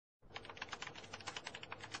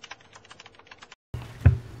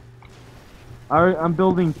I'm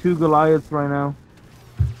building 2 Goliaths right now,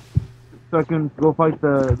 so I can go fight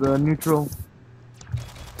the neutral.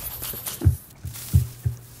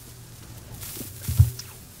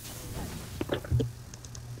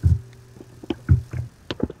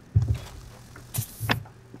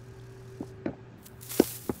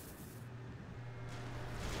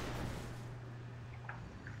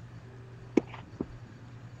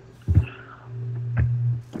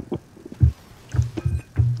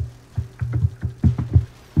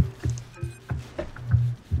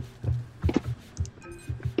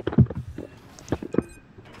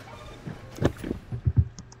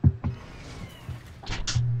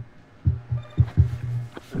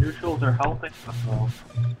 The neutrals are helping us though.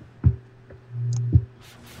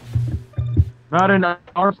 Not in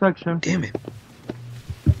our section. Damn it.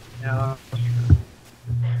 Yeah.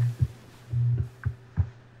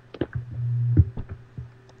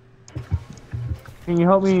 Can you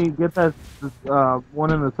help me get that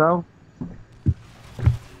one in the south?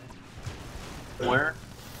 Where?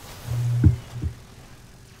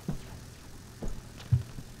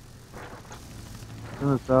 In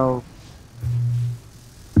the south.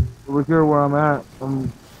 Over here where I'm at, I'm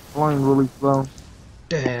flying really slow.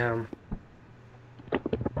 Damn.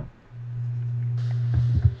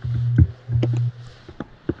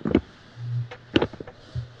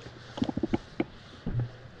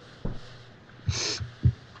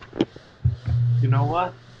 You know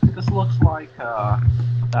what? This looks like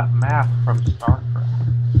that map from Star Trek.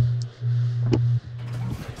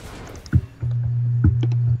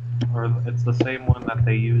 Or it's the same one that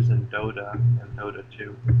they use in Dota and Dota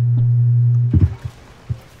 2.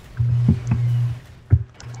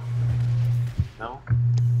 No?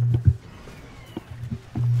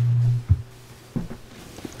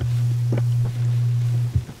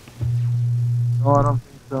 No, I don't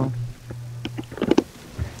think so.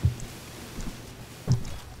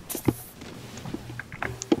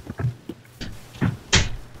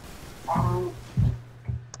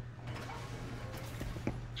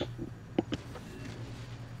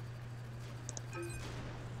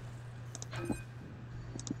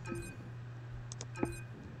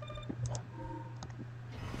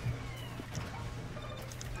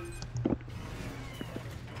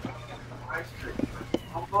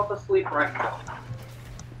 I'm about to sleep right now.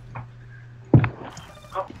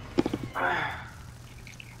 Oh.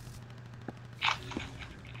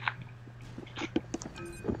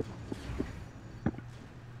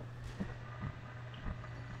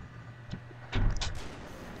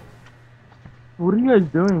 What are you guys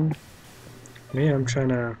doing? Me, I'm trying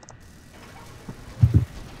to...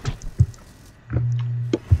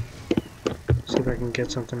 see if I can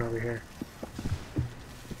get something over here.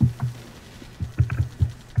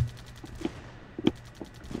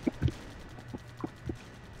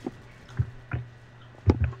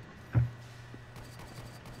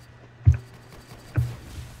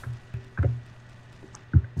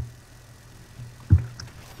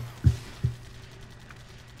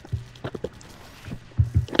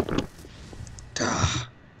 Ah.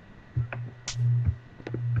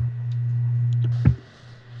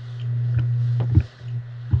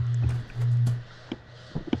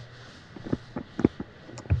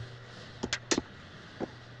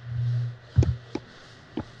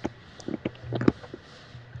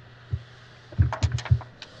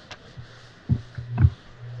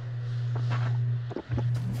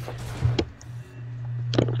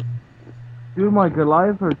 Dude, my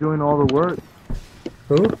Goliaths are doing all the work.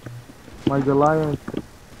 Who? My Goliath.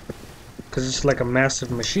 Because it's like a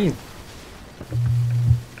massive machine.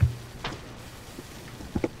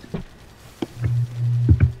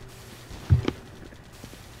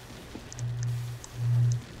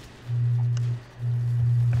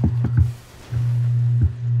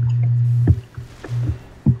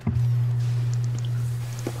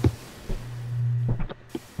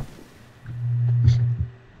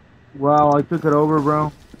 Wow, I took it over,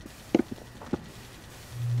 bro.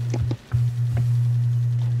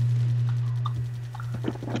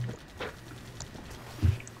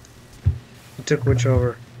 You took which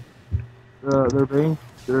over? Their base,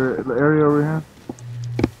 the area over here.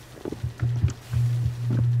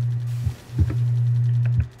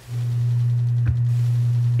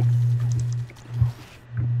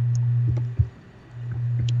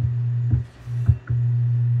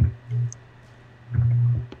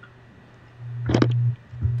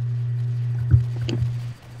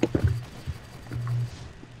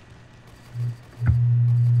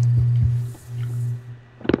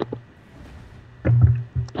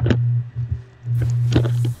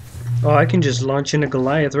 Oh, I can just launch in a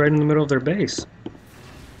Goliath right in the middle of their base.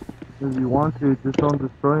 If you want to, just don't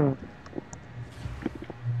destroy it.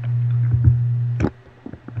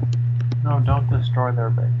 No, don't destroy their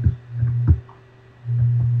base.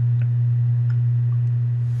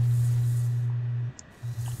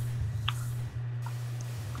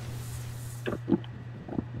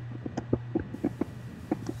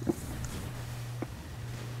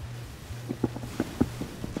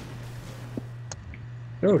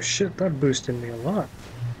 Oh shit, that boosted me a lot.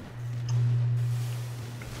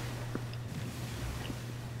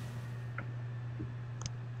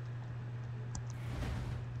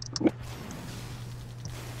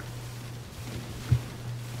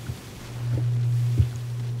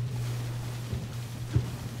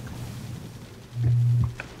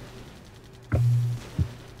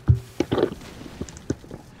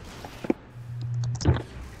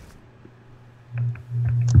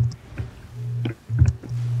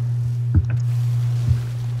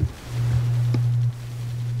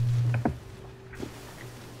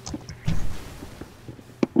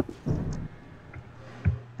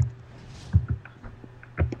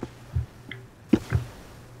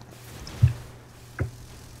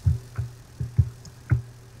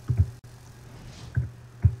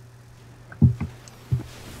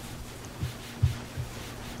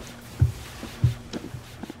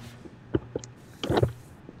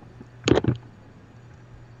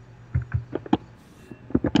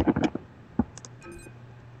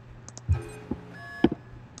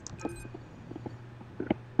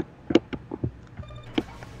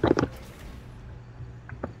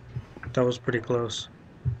 That was pretty close.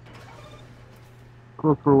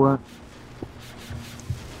 Close for what?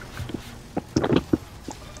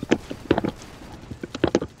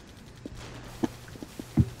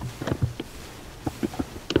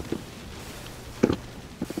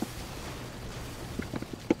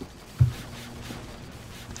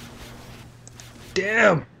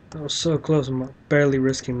 Damn! That was so close. I'm barely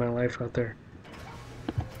risking my life out there.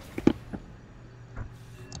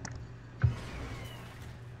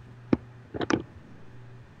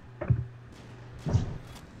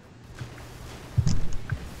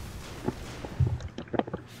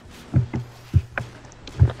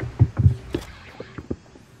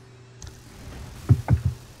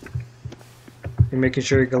 You're making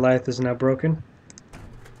sure your Goliath is not broken?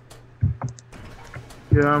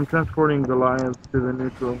 Yeah, I'm transporting Goliath to the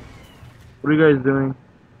neutral. What are you guys doing?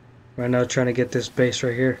 Right now trying to get this base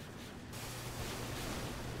right here.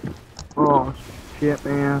 Oh, shit,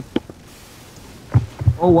 man.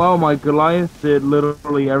 Oh, wow, my Goliath did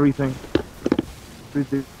literally everything.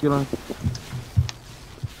 Ridiculous.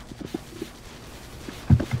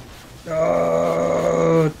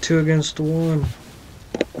 Oh, 2 against 1.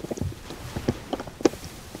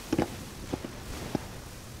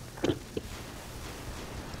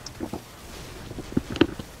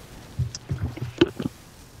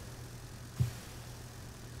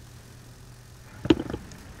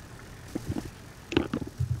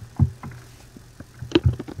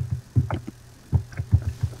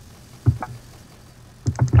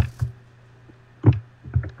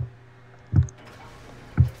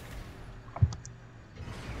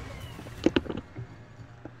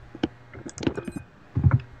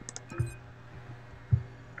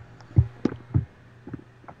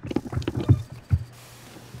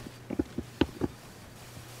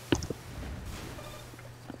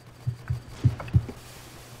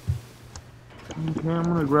 Okay, I'm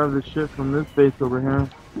gonna grab the shit from this base over here.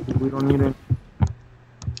 We don't need it.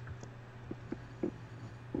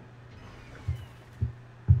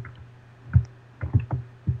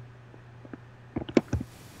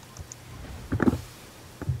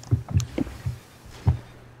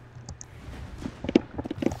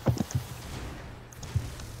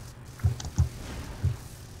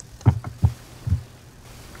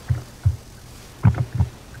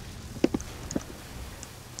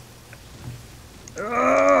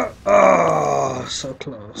 Oh, so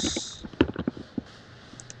close.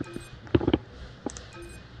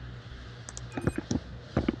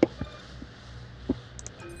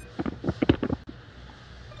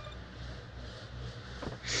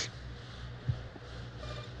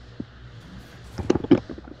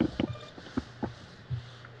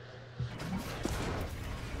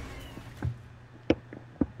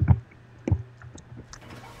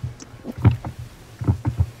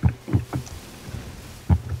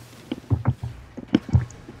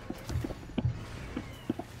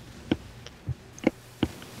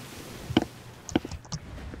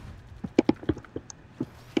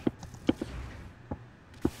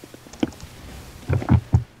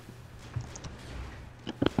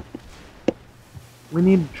 We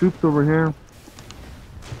need troops over here.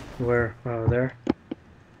 Where? Oh, there.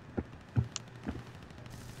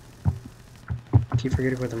 Keep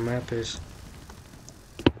forgetting where the map is.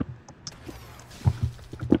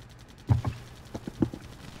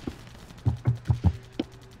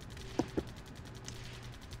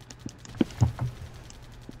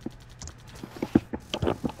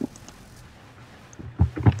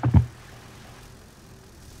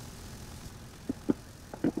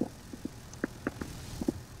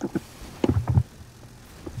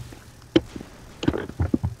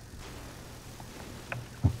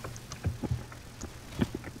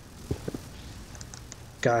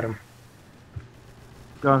 Got him.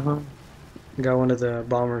 Got him. Got one of the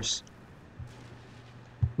bombers.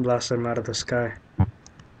 Blasted him out of the sky.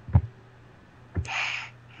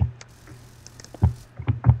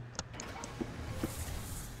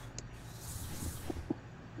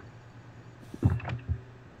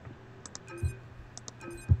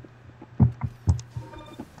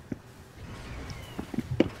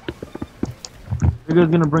 You guys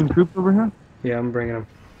gonna bring troops over here? Yeah, I'm bringing him.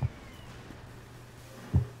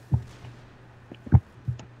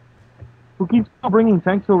 Who keeps bringing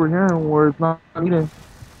tanks over here where it's not needed?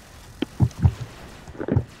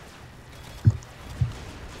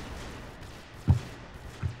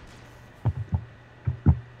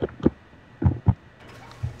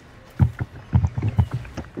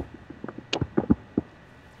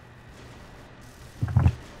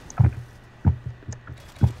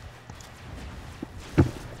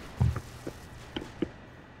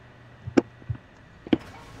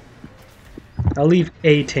 I'll leave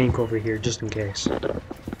a tank over here just in case.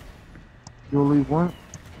 You'll leave one?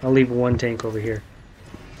 I'll leave one tank over here.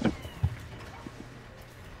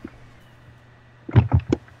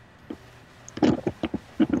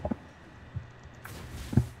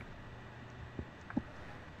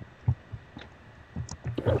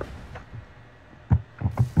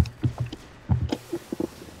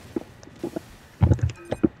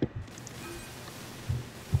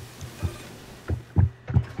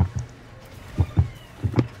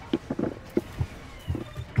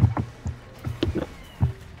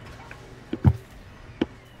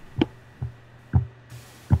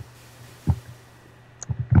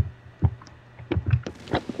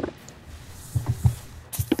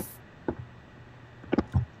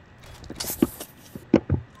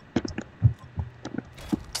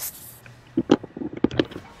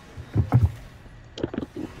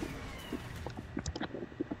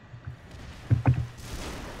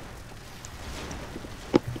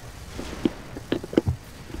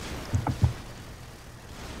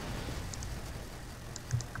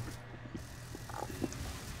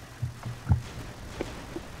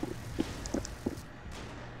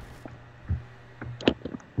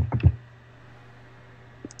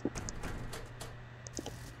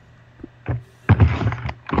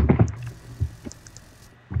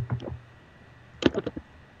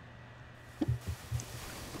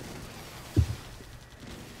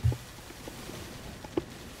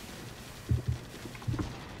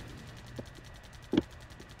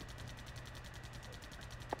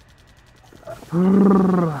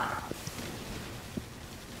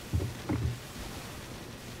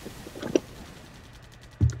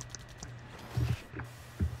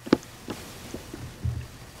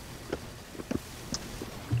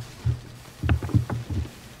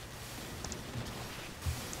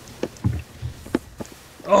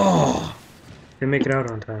 Oh! Didn't make it out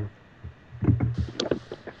on time.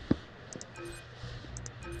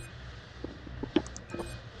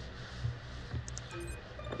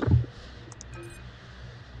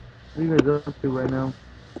 What are you guys up to right now?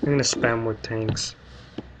 I'm gonna spam with tanks.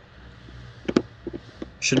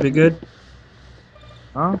 Should be good?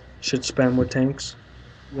 Huh? Should spam with tanks.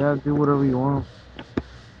 Yeah, do whatever you want.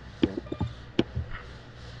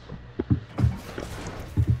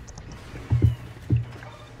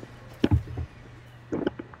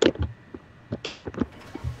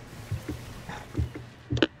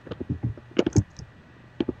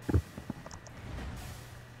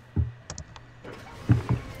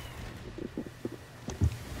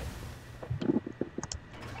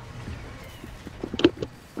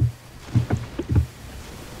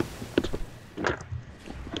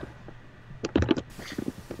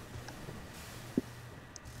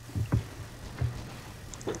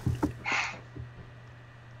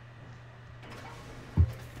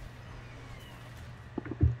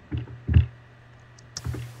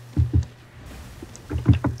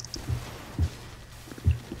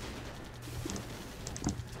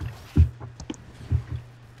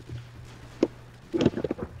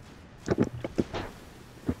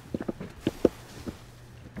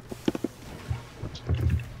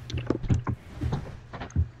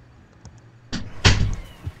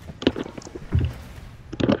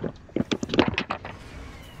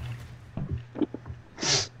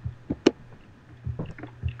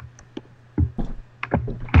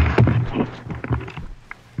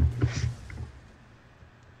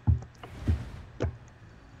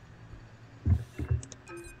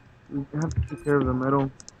 We have to take care of the metal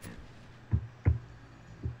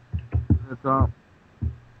at the top.